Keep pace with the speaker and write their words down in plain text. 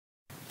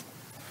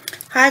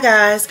Hi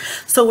guys,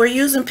 so we're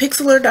using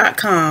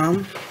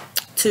Pixlr.com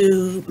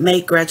to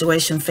make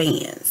graduation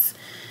fans.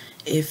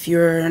 If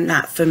you're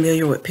not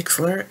familiar with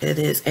Pixlr, it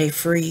is a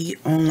free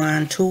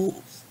online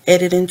tool,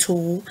 editing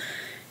tool,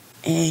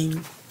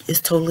 and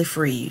it's totally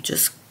free. You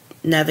just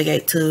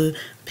navigate to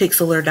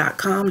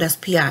Pixlr.com, that's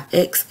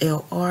Pixlr.com,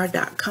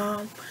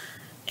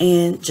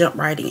 and jump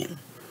right in.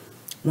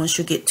 Once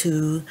you get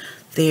to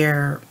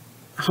their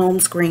home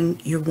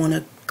screen, you want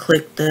to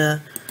click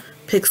the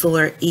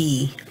Pixlr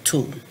E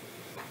tool.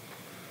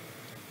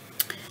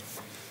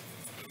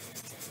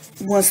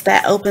 Once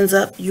that opens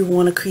up, you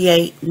want to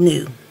create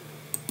new.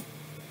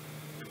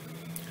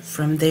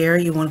 From there,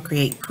 you want to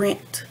create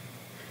print,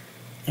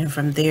 and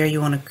from there you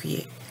want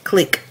to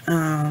click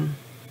I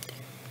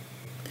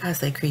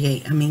say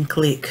create, I mean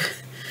click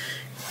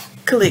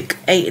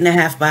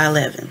 8.5 by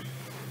 11,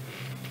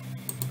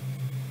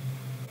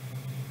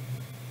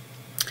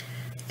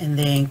 and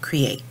then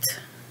create.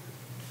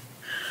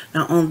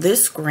 Now on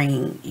this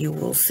screen you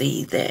will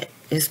see that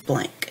it's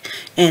blank,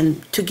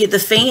 and to get the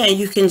fan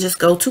you can just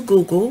go to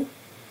Google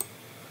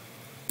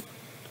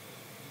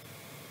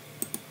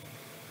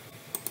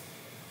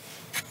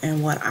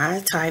and what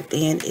I typed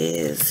in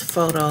is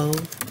photo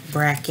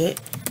bracket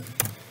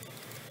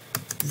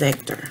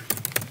vector.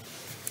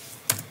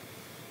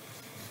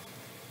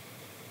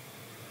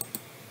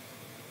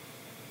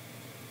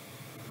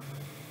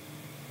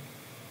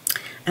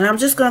 And I'm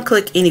just going to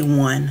click any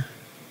one.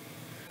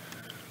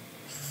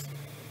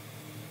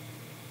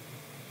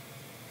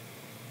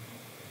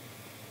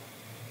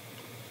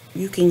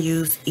 You can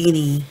use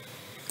any.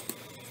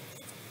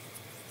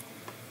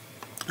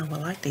 I would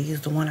like to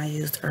use the one I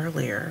used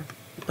earlier,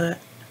 but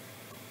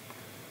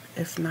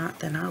if not,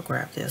 then I'll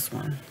grab this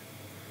one.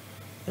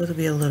 It'll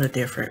be a little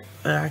different,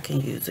 but I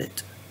can use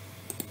it.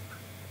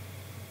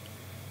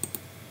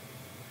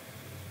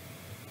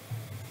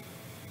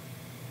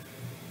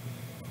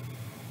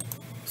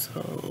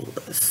 So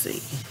let's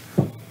see.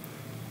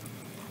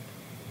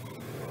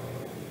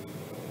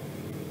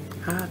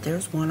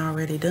 There's one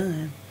already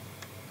done.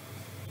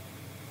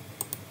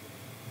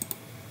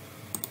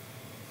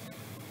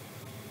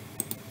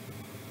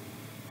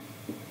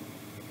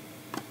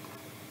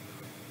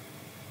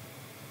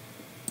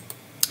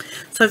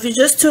 So if you're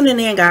just tuning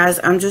in, guys,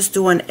 I'm just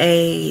doing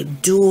a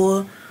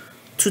dual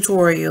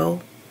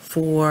tutorial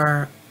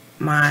for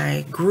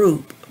my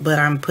group, but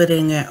I'm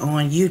putting it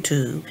on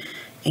YouTube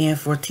and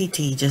for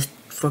TT just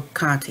for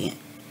content.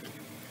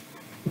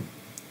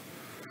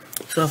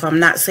 So if I'm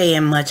not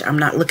saying much, I'm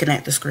not looking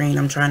at the screen.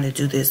 I'm trying to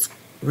do this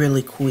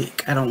really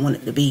quick. I don't want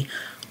it to be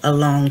a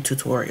long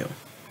tutorial.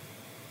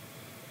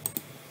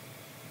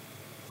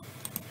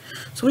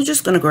 So we're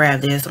just going to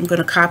grab this. I'm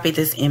going to copy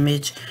this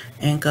image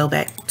and go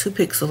back to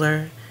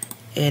Pixlr,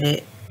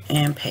 edit,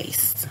 and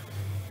paste.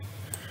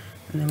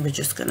 And then we're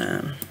just going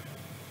to,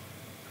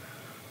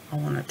 I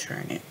want to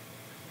turn it.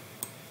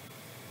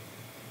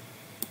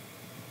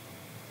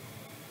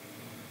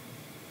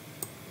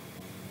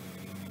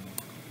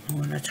 I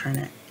want to turn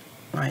it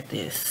like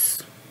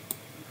this.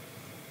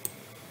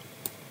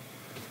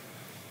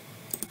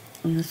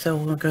 And so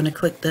we're going to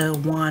click the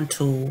wand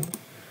tool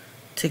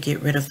to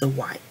get rid of the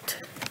white.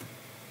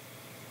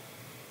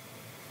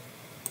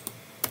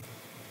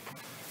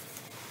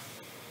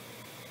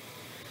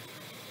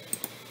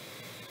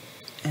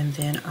 And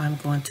then I'm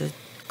going to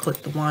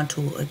click the wand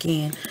tool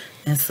again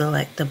and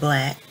select the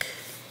black.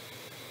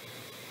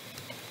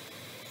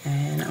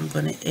 And I'm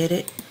going to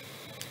edit,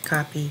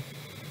 copy,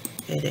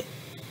 edit,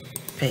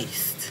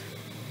 paste.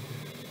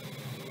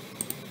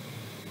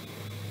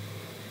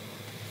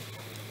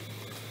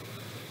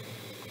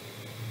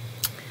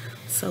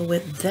 So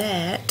with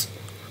that,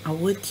 I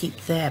would keep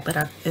that,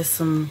 but there's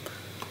some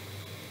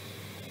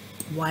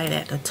white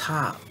at the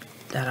top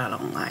that I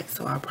don't like,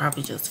 so I'll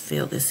probably just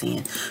fill this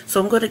in. So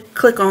I'm going to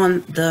click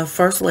on the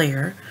first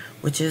layer,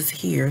 which is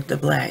here, the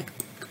black,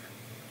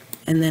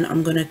 and then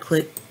I'm going to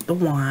click the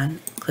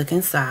wand, click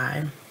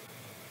inside.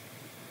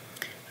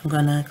 I'm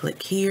going to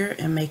click here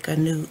and make a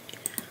new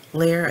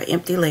layer, an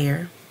empty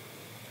layer.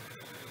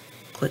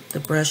 Click the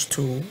brush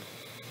tool,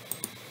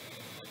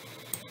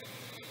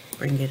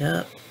 bring it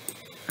up.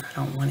 I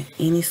don't want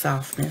any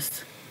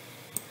softness.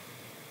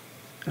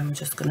 I'm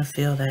just going to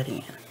fill that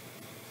in.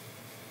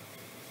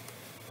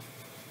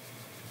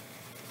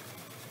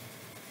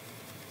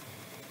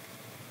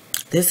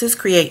 This is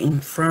creating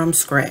from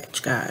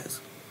scratch,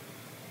 guys.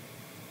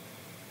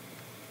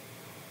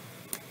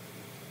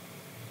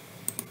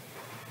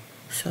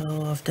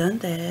 So I've done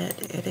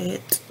that,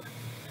 edit.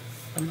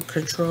 I'm going to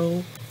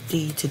Control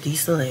D to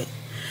deselect.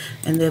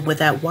 And then with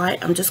that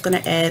white, I'm just going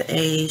to add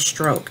a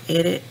stroke,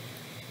 edit.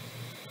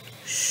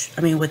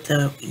 With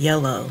the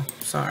yellow,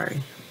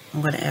 sorry.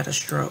 I'm going to add a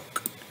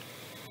stroke.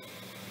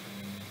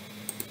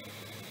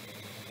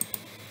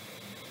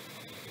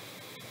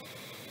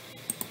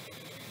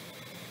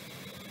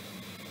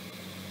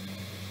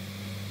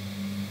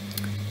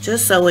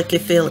 Just so it can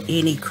fill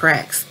any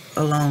cracks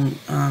along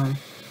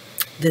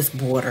this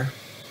border.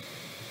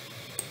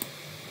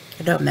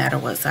 It don't matter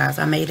what size.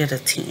 I made it a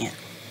 10.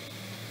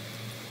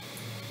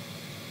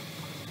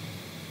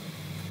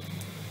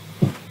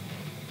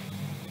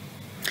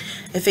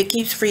 If it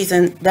keeps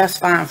freezing, that's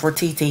fine for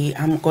TT.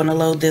 I'm going to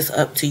load this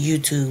up to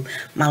YouTube.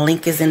 My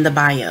link is in the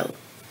bio.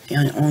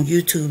 And on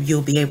YouTube,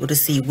 you'll be able to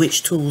see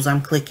which tools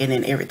I'm clicking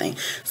and everything.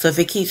 So if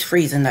it keeps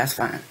freezing, that's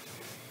fine.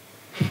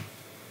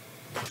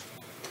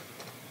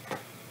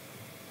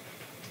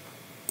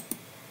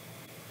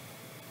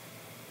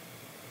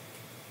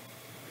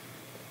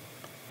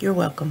 You're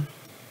welcome.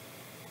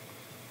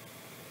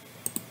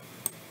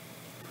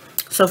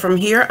 So from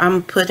here,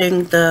 I'm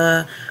putting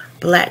the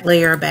black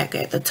layer back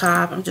at the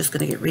top. I'm just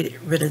going to get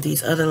rid of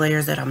these other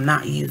layers that I'm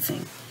not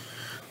using.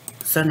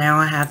 So now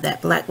I have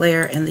that black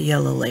layer and the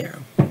yellow layer.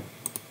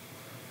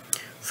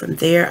 From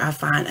there, I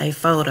find a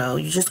photo.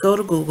 You just go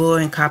to Google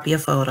and copy a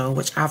photo,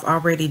 which I've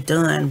already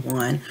done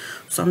one.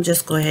 So I'm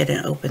just go ahead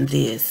and open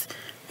this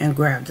and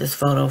grab this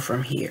photo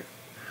from here.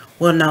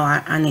 Well, no,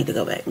 I need to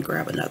go back and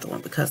grab another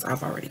one because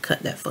I've already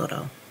cut that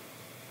photo.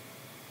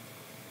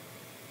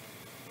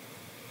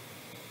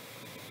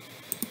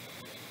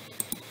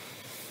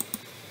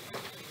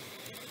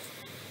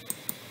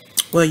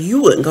 Well,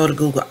 you wouldn't go to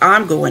Google.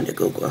 I'm going to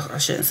Google. I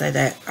shouldn't say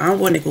that. I'm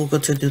going to Google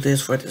to do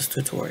this for this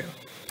tutorial.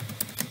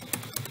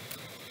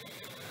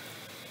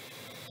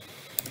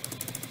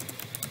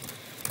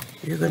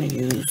 You're going to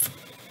use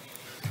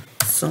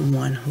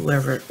someone,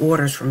 whoever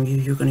orders from you,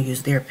 you're going to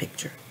use their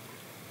picture.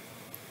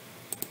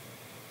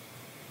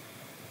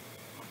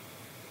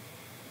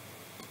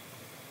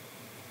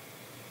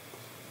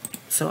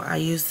 So I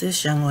use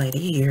this young lady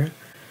here,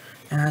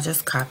 and I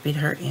just copied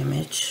her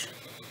image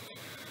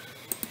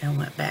and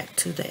went back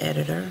to the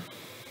editor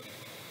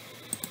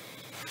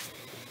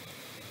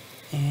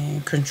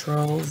and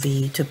Control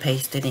V to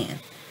paste it in.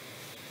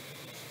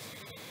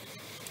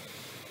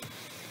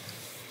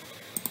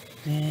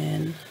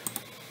 Then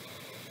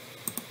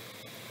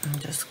I'll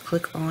just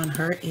click on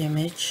her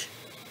image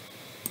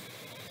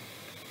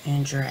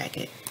and drag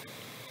it.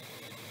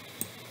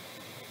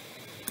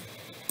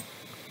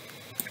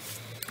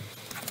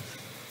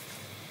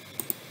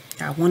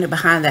 I want it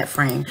behind that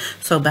frame.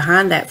 So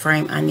behind that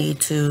frame, I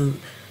need to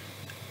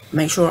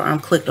make sure I'm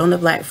clicked on the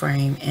black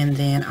frame, and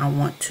then I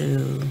want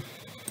to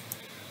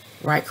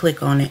right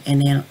click on it,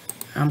 and then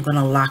I'm going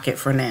to lock it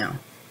for now.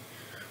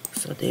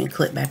 So then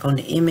click back on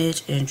the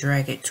image and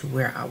drag it to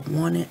where I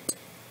want it.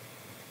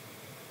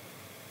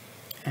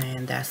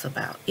 And that's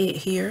about it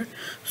here.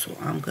 So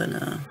I'm going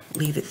to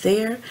leave it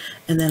there.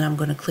 And then I'm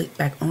going to click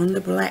back on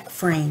the black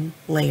frame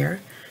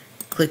layer.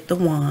 Click the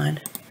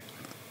wand.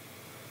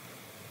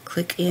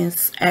 Click in.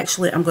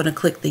 Actually, I'm going to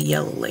click the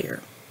yellow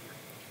layer.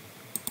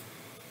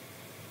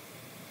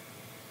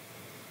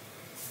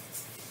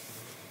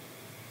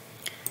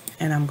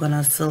 And I'm going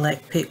to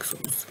select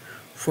pixels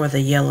for the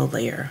yellow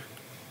layer.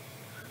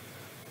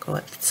 Go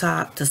at the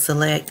top to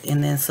select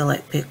and then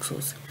select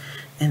pixels.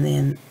 And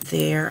then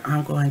there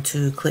I'm going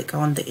to click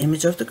on the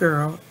image of the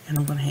girl, and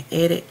I'm going to hit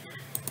edit,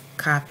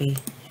 copy,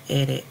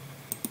 edit,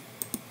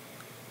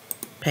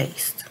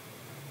 paste.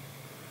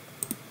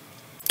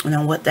 And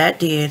now what that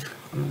did,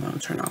 I'm going to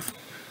turn off.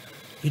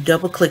 You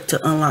double click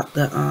to unlock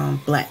the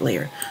black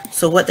layer.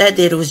 So what that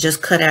did was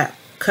just cut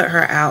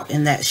her out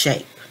in that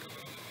shape.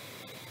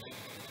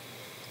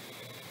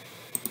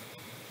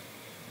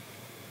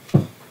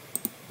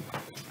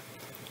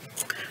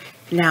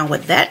 Now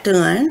with that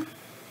done,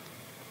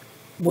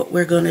 what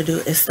we're going to do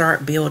is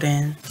start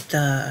building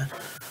the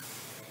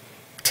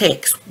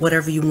text,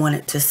 whatever you want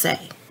it to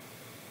say.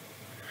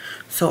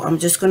 So I'm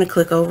just going to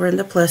click over in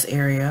the plus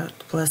area,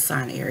 plus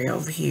sign area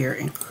over here,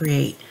 and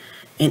create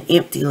an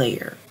empty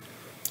layer.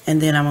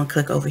 And then I'm going to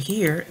click over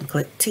here and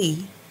click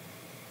T,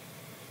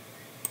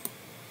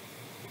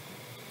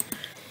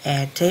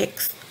 add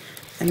text,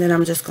 and then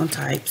I'm just going to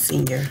type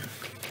senior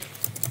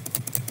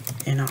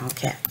in all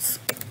caps.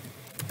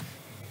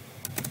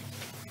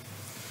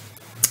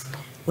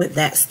 With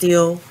that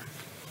still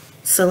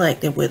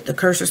selected, with the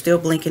cursor still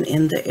blinking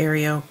in the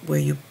area where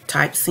you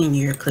type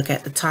senior, click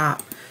at the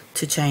top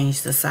to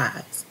change the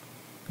size.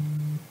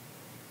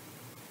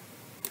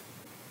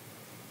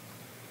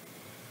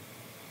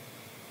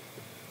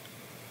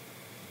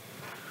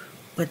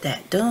 With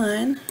that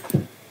done,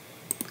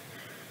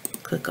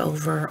 click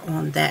over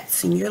on that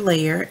senior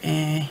layer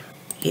and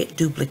hit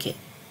duplicate.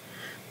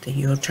 Then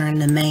you'll turn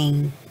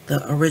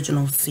the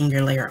original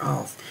senior layer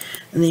off.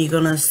 And then you're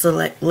going to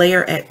select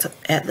layer at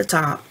the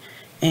top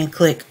and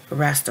click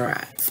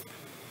rasterize.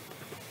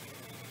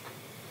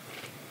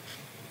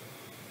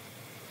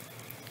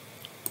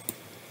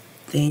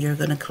 Then you're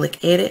going to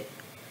click edit,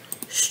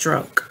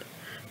 stroke.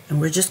 And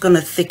we're just going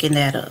to thicken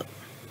that up,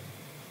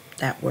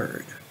 that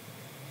word.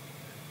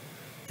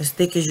 As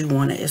thick as you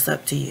want it, it's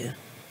up to you.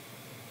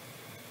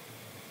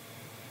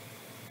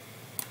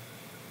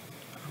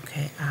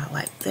 Okay, I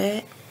like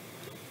that.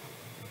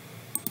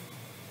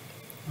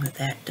 With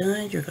that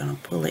done, you're going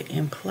to pull it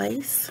in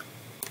place,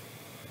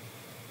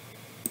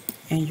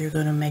 and you're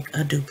going to make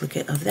a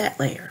duplicate of that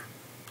layer.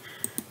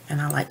 And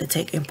I like to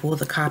take and pull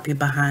the copy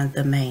behind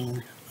the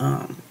main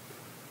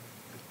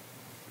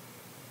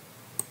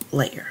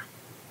layer.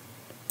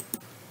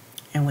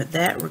 And with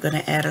that, we're going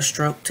to add a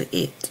stroke to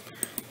it.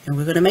 And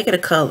we're going to make it a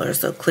color.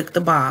 So click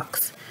the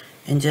box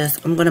and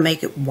I'm going to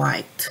make it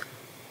white.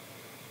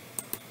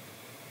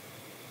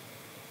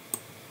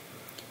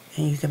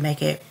 And you can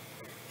make it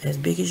as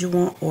big as you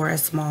want or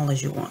as small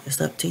as you want. It's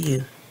up to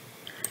you.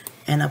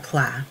 And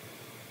apply.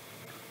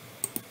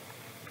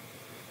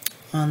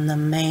 On the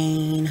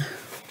main,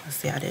 let's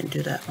see, I didn't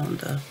do that on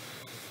the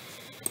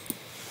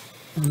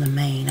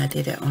main. I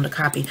did it on the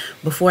copy.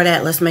 Before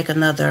that, let's make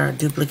another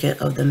duplicate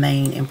of the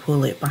main and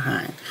pull it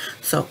behind.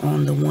 So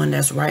on the one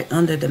that's right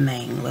under the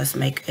main, let's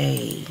make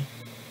a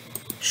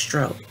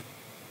stroke.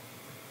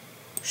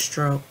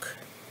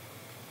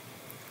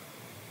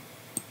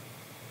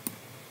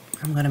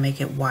 I'm going to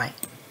make it white.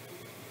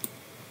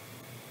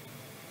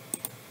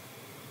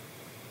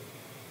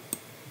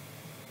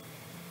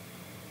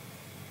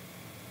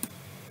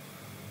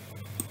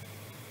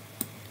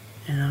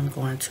 And I'm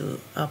going to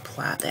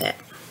apply that.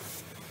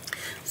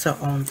 So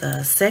on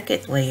the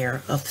second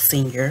layer of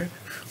Senior,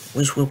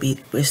 which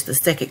is the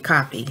second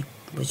copy,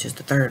 which is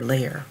the third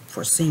layer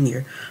for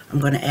Senior, I'm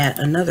going to add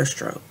another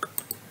stroke.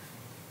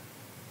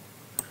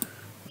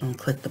 I'm going to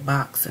click the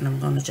box and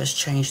I'm going to just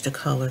change the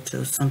color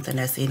to something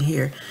that's in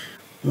here.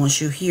 Once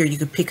you're here, you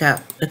can pick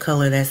out the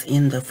color that's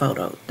in the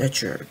photo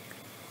that you're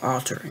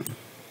altering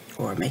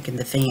or making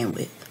the fan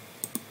with.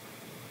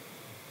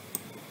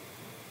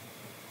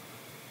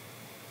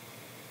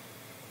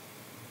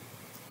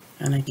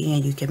 And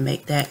again, you can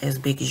make that as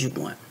big as you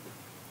want.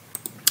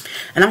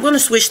 And I'm going to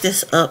switch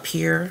this up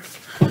here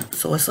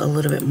so it's a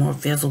little bit more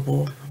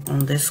visible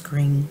on this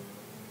screen.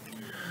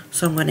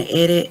 So I'm going to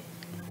edit.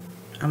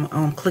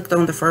 I'm clicked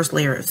on the first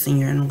layer of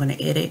Senior and I'm going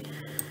to edit,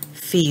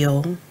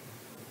 fill.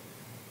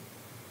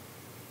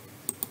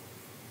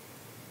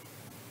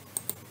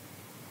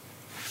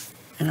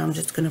 And I'm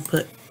just going to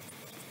put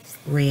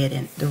the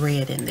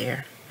red in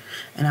there.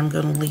 And I'm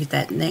going to leave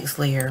that next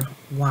layer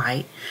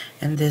white.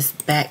 And this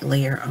back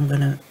layer, I'm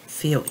going to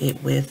fill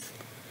it with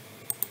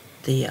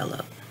the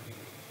yellow.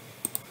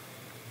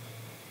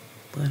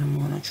 But I'm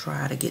going to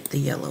try to get the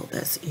yellow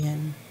that's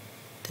in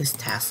this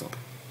tassel.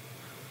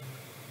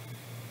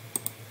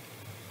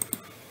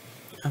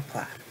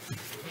 Apply.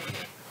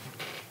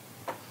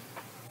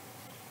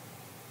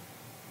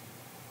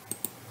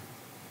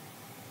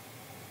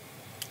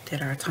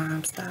 Did our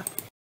time stop?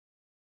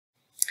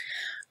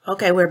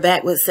 Okay, we're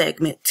back with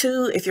segment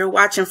 2. If you're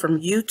watching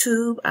from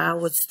YouTube, I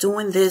was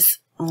doing this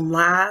on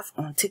live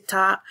on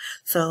TikTok.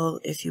 So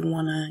if you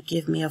want to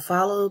give me a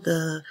follow,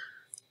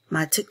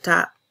 my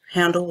TikTok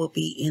handle will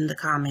be in the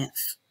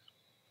comments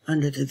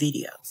under the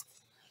video.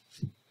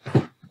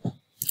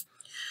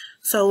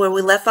 So where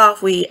we left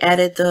off, we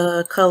added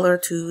the color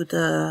to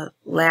the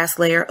last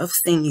layer of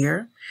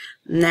Senior.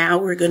 Now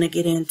we're going to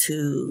get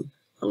into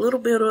a little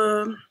bit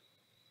of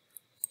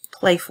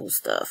playful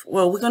stuff.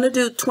 Well, we're going to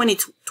do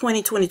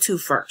 2022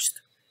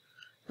 first.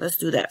 Let's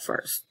do that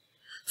first.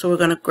 So we're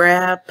going to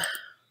grab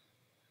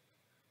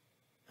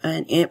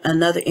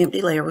another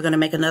empty layer. We're going to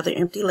make another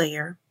empty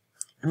layer.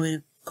 And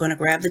we're going to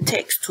grab the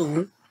text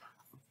tool.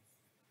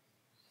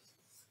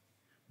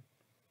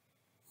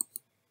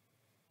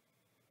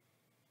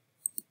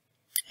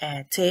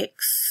 Add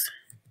text.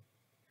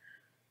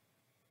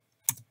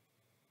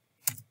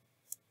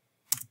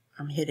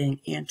 I'm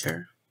hitting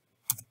enter.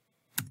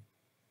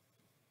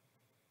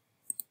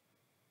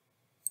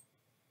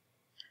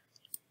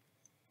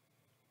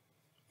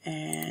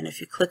 And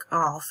if you click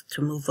off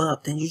to move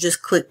up, then you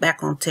just click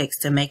back on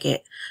text to make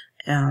it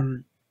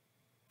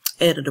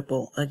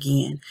editable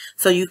again.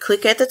 So you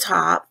click at the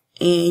top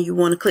and you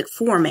want to click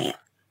format.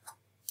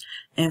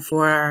 And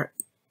let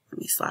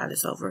me slide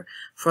this over.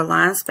 For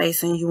line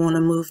spacing, you want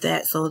to move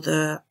that so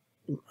the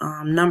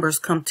numbers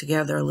come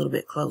together a little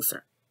bit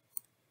closer.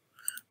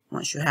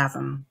 Once you have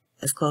them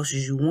as close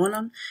as you want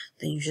them,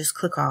 then you just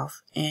click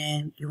off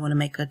and you want to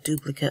make a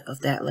duplicate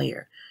of that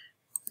layer.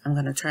 I'm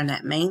going to turn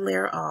that main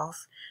layer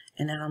off,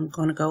 and then I'm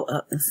going to go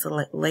up and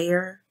select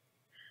layer,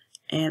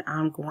 and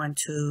I'm going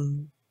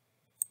to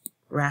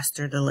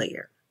raster the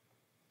layer.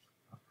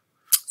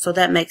 So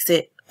that makes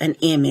it an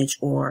image,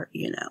 or,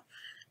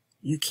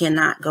 you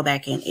cannot go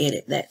back and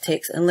edit that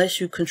text unless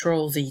you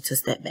Control-Z to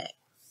step back.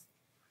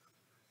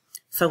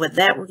 So with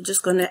that, we're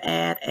just going to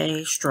add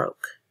a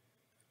stroke.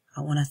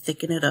 I want to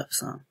thicken it up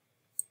some.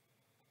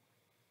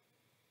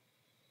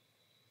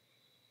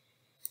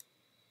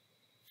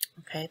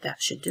 Okay,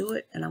 that should do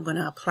it. And I'm going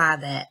to apply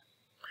that.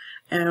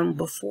 And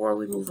before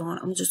we move on,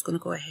 I'm just going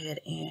to go ahead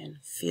and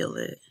fill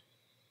it.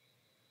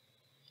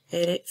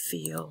 Edit,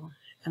 fill.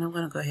 And I'm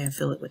going to go ahead and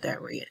fill it with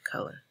that red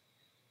color.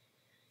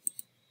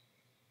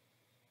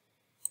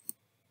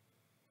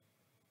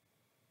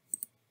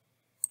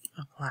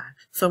 Apply.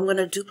 So I'm going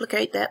to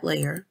duplicate that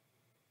layer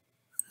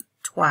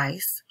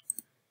twice.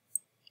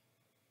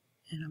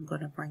 And I'm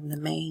going to bring the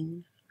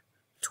main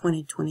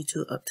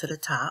 2022 up to the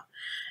top.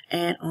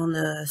 And on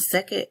the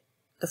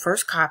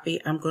first copy,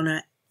 I'm going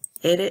to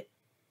edit,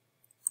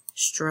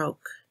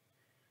 stroke.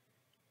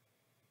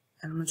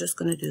 And I'm just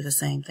going to do the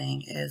same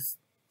thing as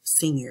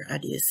Senior. I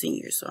did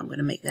Senior, so I'm going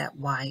to make that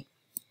white.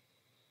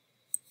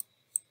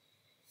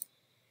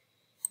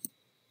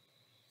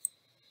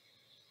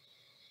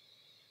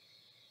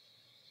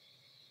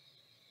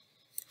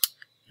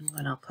 I'm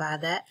going to apply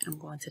that. I'm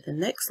going to the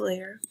next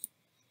layer.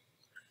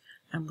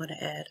 I'm going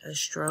to add a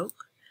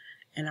stroke,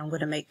 and I'm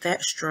going to make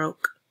that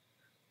stroke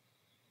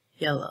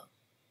yellow.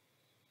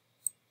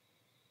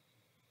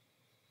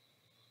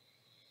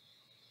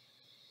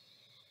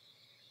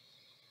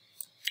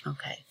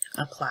 Okay,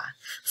 apply.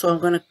 So I'm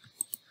going to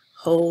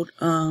hold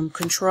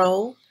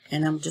Control,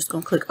 and I'm just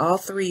going to click all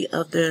three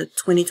of the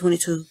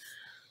 2022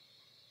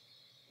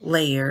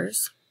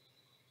 layers.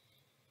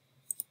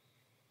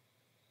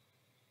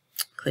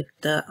 Click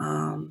the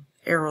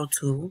arrow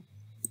tool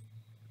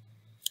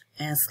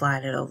and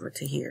slide it over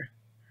to here.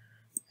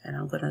 And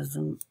I'm going to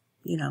zoom,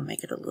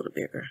 make it a little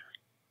bigger.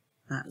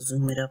 Not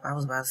zoom it up. I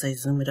was about to say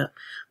zoom it up,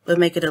 but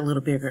make it a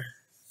little bigger.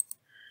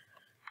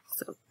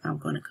 So I'm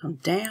going to come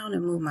down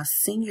and move my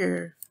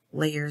senior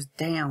layers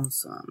down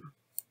some.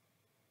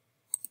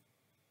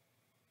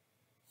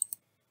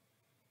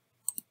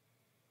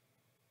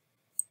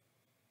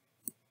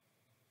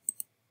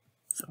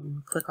 So I'm going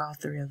to click all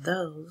three of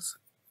those.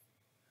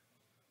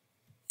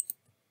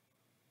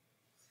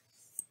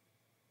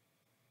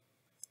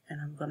 And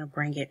I'm going to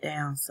bring it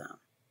down some.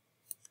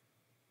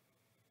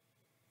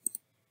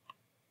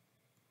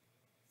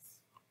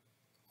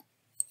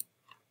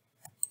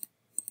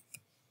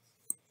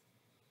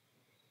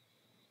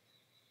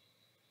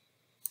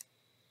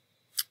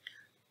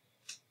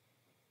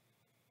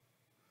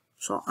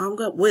 So I'm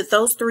going, with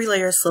those three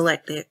layers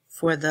selected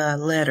for the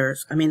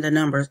the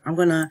numbers, I'm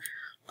going to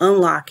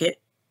unlock it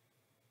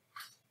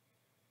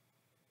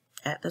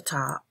at the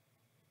top.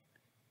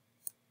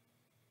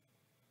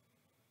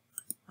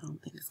 I don't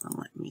think it's going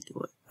to let me do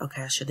it.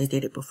 Okay, I should have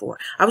did it before.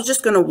 I was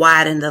just going to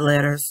widen the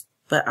letters,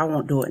 but I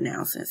won't do it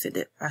now since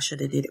I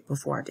should have did it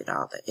before I did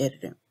all the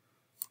editing.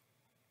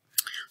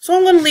 So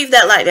I'm going to leave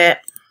that like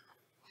that.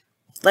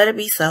 Let it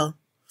be so.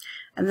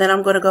 And then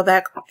I'm going to go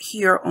back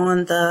here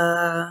on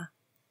the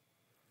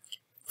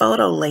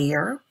photo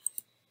layer,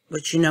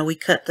 which we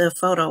cut the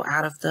photo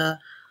out of the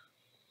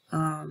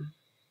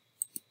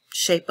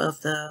shape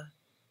of the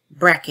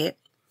bracket.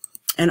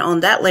 And on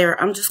that layer,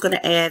 I'm just going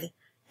to add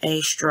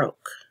a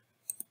stroke.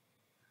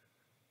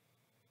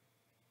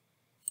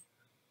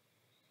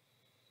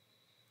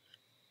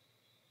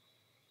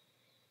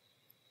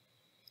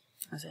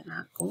 Is it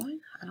not going?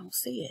 I don't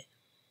see it.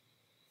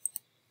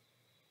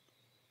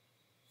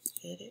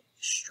 Edit,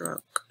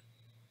 stroke.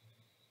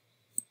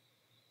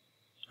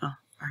 Oh,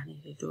 I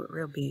need to do it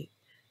real big.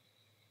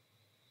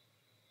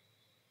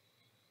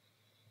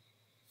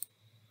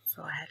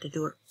 So I had to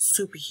do it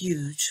super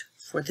huge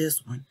for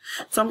this one.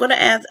 So I'm going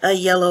to add a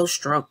yellow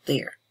stroke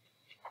there.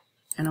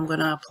 And I'm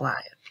going to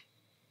apply it.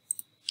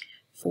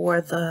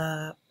 For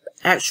the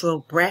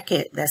actual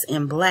bracket that's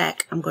in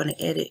black, I'm going to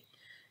edit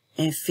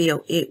and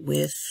fill it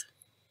with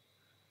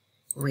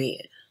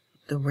red.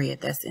 The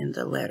red that's in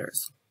the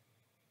letters.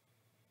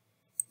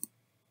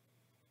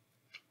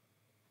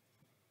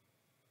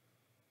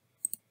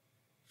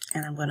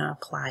 And I'm going to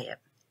apply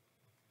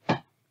it.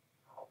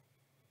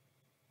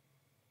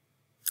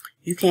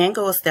 You can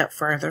go a step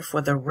further for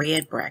the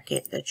red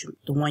bracket,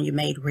 the one you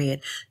made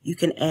red. You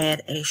can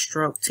add a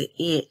stroke to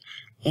it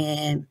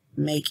and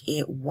make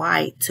it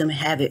white to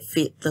have it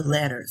fit the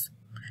letters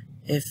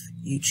if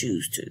you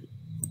choose to.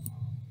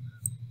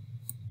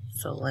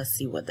 So let's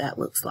see what that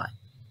looks like.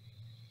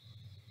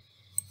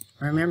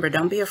 Remember,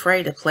 don't be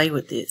afraid to play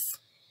with this.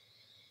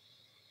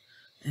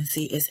 And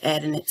see, it's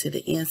adding it to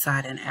the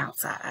inside and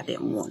outside. I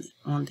didn't want it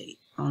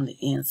on the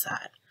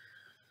inside.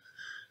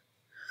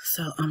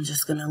 So I'm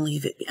just going to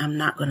leave it. I'm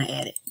not going to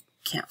add it.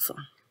 Cancel.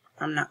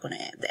 I'm not going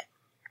to add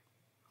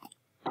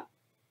that.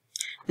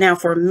 Now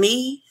for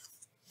me,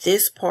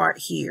 this part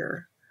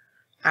here,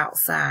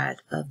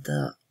 outside of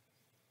the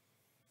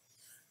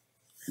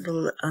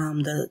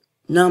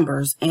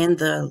numbers and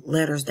the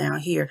letters down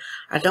here,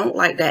 I don't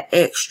like that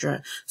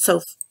extra.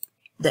 So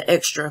the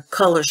extra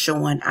color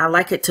showing, I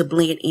like it to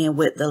blend in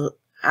with the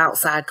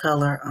outside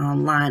color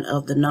line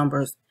of the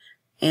numbers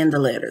and the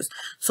letters.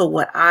 So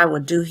what I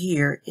would do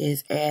here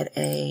is add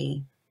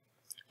a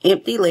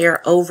empty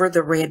layer over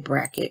the red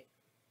bracket.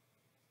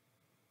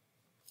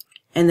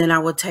 And then I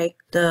will take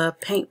the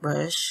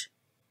paintbrush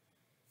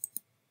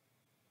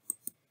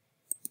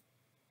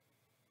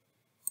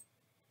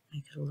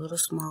make it a little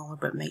smaller,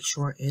 but make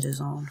sure it is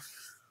on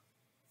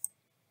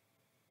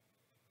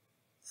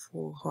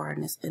full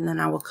hardness. And then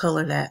I will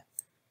color that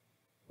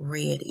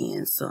red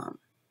in some.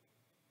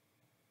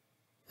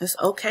 It's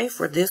okay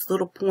for this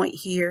little point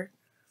here,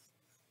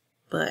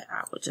 but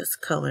I will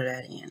just color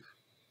that in.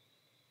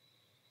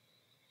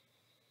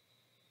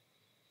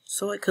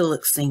 So it could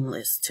look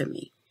seamless to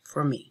me,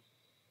 for me.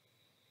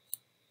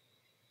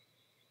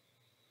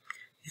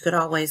 You could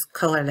always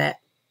color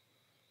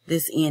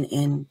this in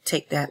and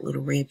take that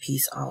little red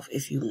piece off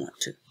if you want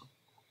to.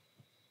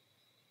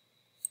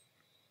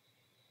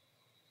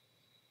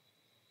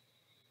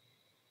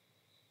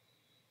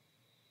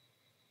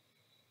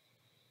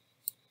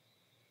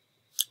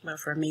 But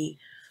for me,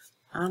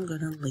 I'm going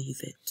to leave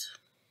it.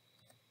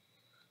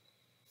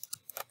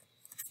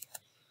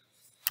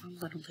 I'm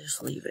going to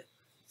just leave it.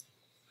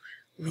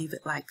 Leave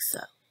it like so.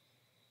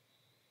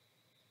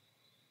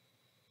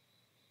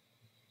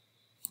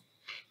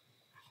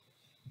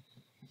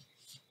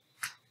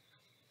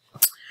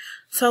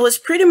 So it's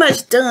pretty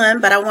much done,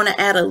 but I want to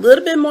add a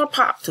little bit more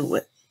pop to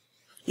it.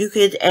 You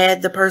could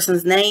add the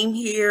person's name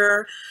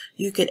here.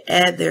 You could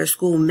add their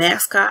school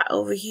mascot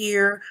over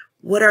here,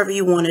 whatever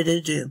you wanted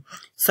to do.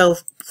 So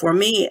for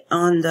me,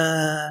 on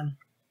the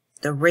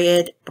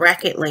red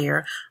bracket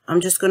layer,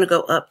 I'm just going to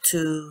go up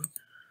to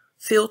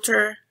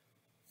filter,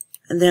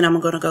 and then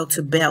I'm going to go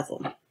to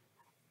bevel.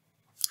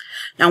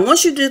 Now,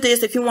 once you do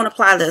this, if you want to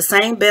apply the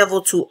same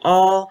bevel to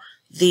all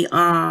the,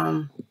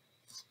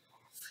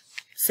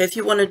 so if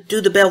you want to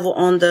do the bevel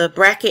on the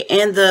bracket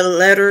and the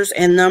letters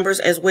and numbers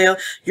as well,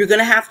 you're going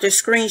to have to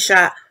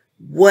screenshot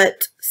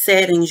what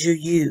settings you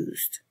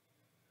used.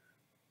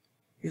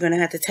 You're going to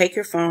have to take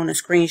your phone and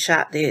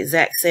screenshot the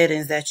exact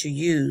settings that you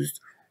used,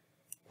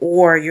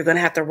 or you're going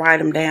to have to write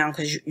them down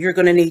because you're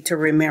going to need to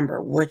remember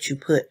what you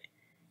put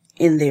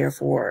in there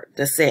for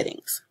the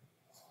settings.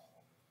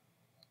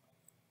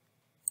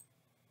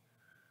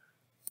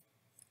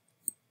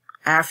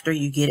 After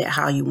you get it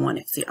how you want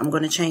it. See, I'm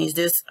going to change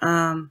this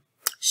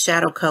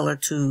shadow color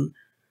to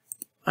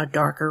a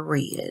darker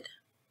red.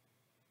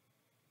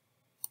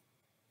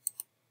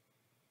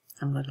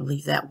 I'm going to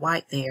leave that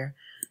white there,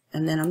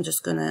 and then I'm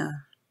just going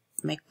to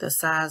make the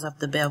size of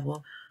the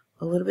bevel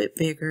a little bit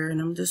bigger, and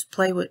I'm just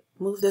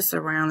move this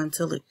around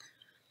until it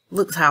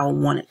looks how I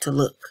want it to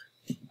look.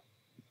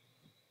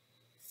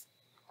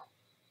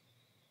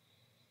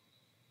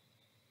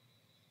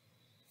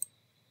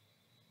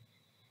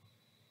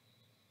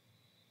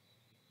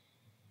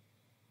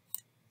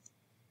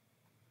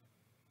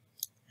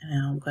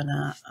 And I'm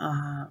gonna,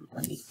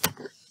 let me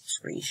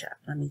screenshot.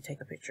 Let me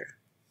take a picture,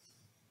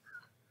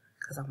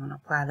 because I want to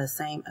apply the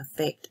same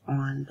effect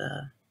on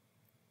the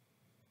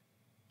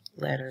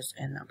letters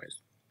and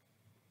numbers.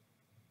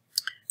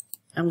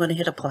 I'm going to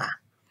hit apply.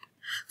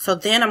 So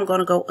then I'm going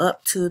to go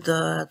up to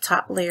the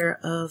top layer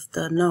of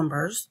the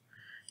numbers.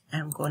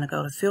 And I'm going to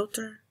go to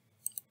filter,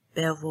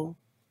 bevel,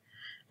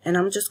 and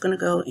I'm just going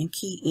to go and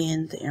key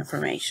in the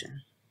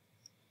information.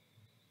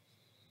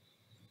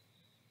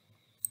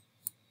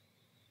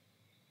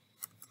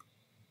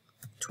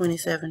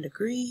 "27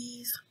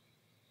 degrees,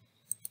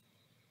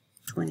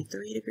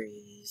 23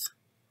 degrees,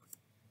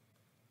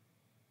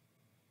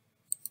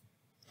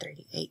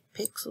 38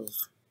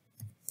 pixels,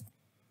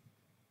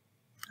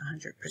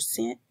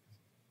 100%,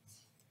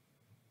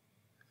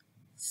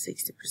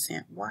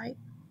 60% white."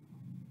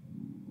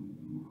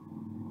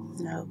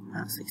 No,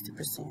 not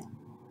 60%.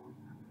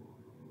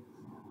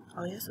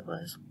 Oh, yes, it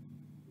was.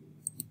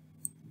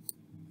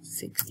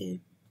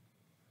 60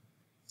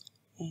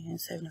 and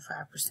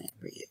 75%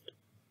 red.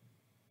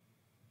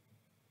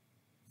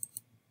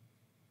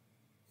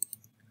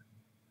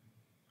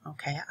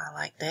 Okay, I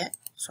like that.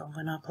 So I'm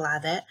going to apply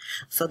that.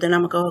 So then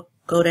I'm going to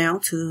go down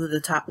to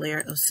the top layer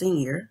of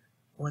senior,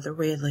 or the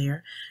red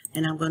layer,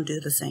 and I'm going to do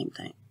the same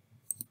thing.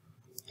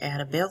 Add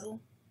a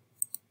bevel,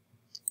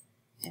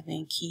 and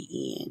then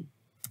key in.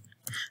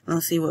 Now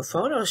see, with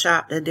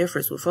Photoshop, the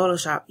difference with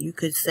Photoshop, you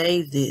could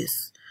save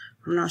this.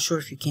 I'm not sure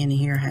if you can in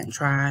here. I hadn't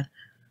tried.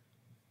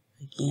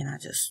 Again, I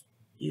just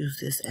use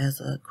this as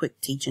a quick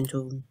teaching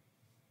tool.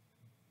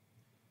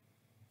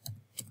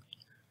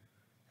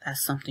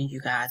 That's something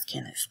you guys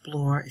can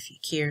explore if you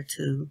care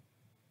to.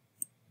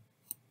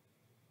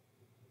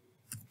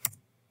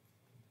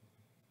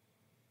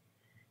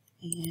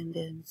 And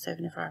then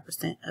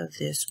 75% of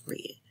this red.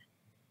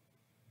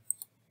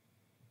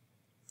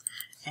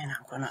 And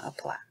I'm going to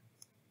apply.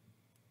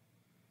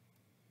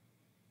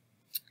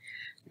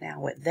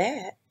 Now with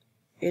that,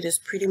 it is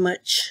pretty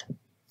much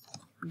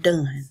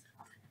done.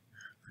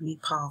 Let me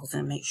pause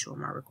and make sure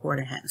my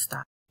recording hadn't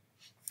stopped.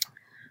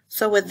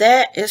 So with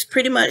that, it's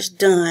pretty much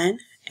done.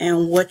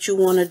 And what you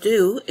want to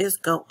do is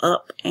go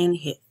up and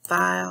hit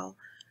File,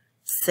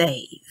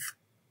 Save.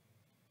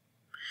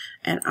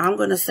 And I'm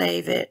going to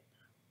save it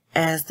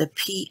as the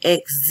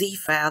PXZ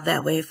file.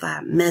 That way, if I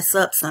mess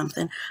up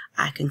something,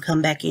 I can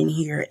come back in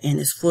here and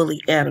it's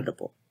fully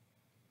editable.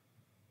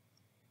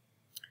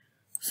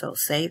 So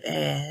save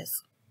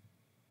as.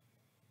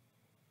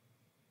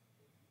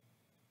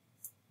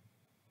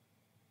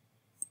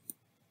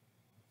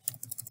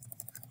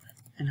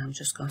 And I'm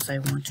just going to say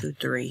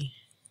 123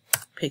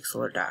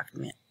 Pixlr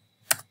document.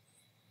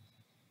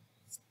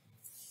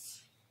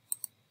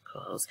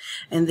 Close.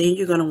 And then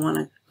you're going to want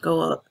to go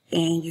up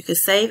and you can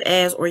save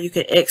as, or you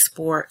could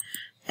export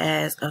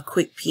as a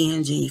quick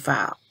PNG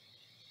file.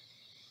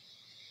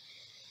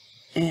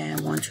 And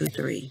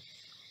 123.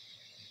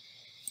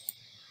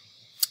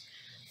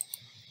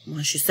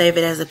 Once you save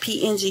it as a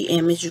PNG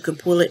image, you can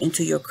pull it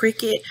into your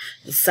Cricut,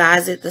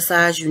 size it the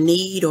size you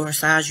need or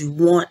size you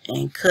want,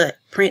 and cut,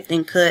 print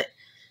and cut,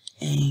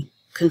 and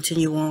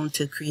continue on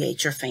to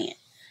create your fan.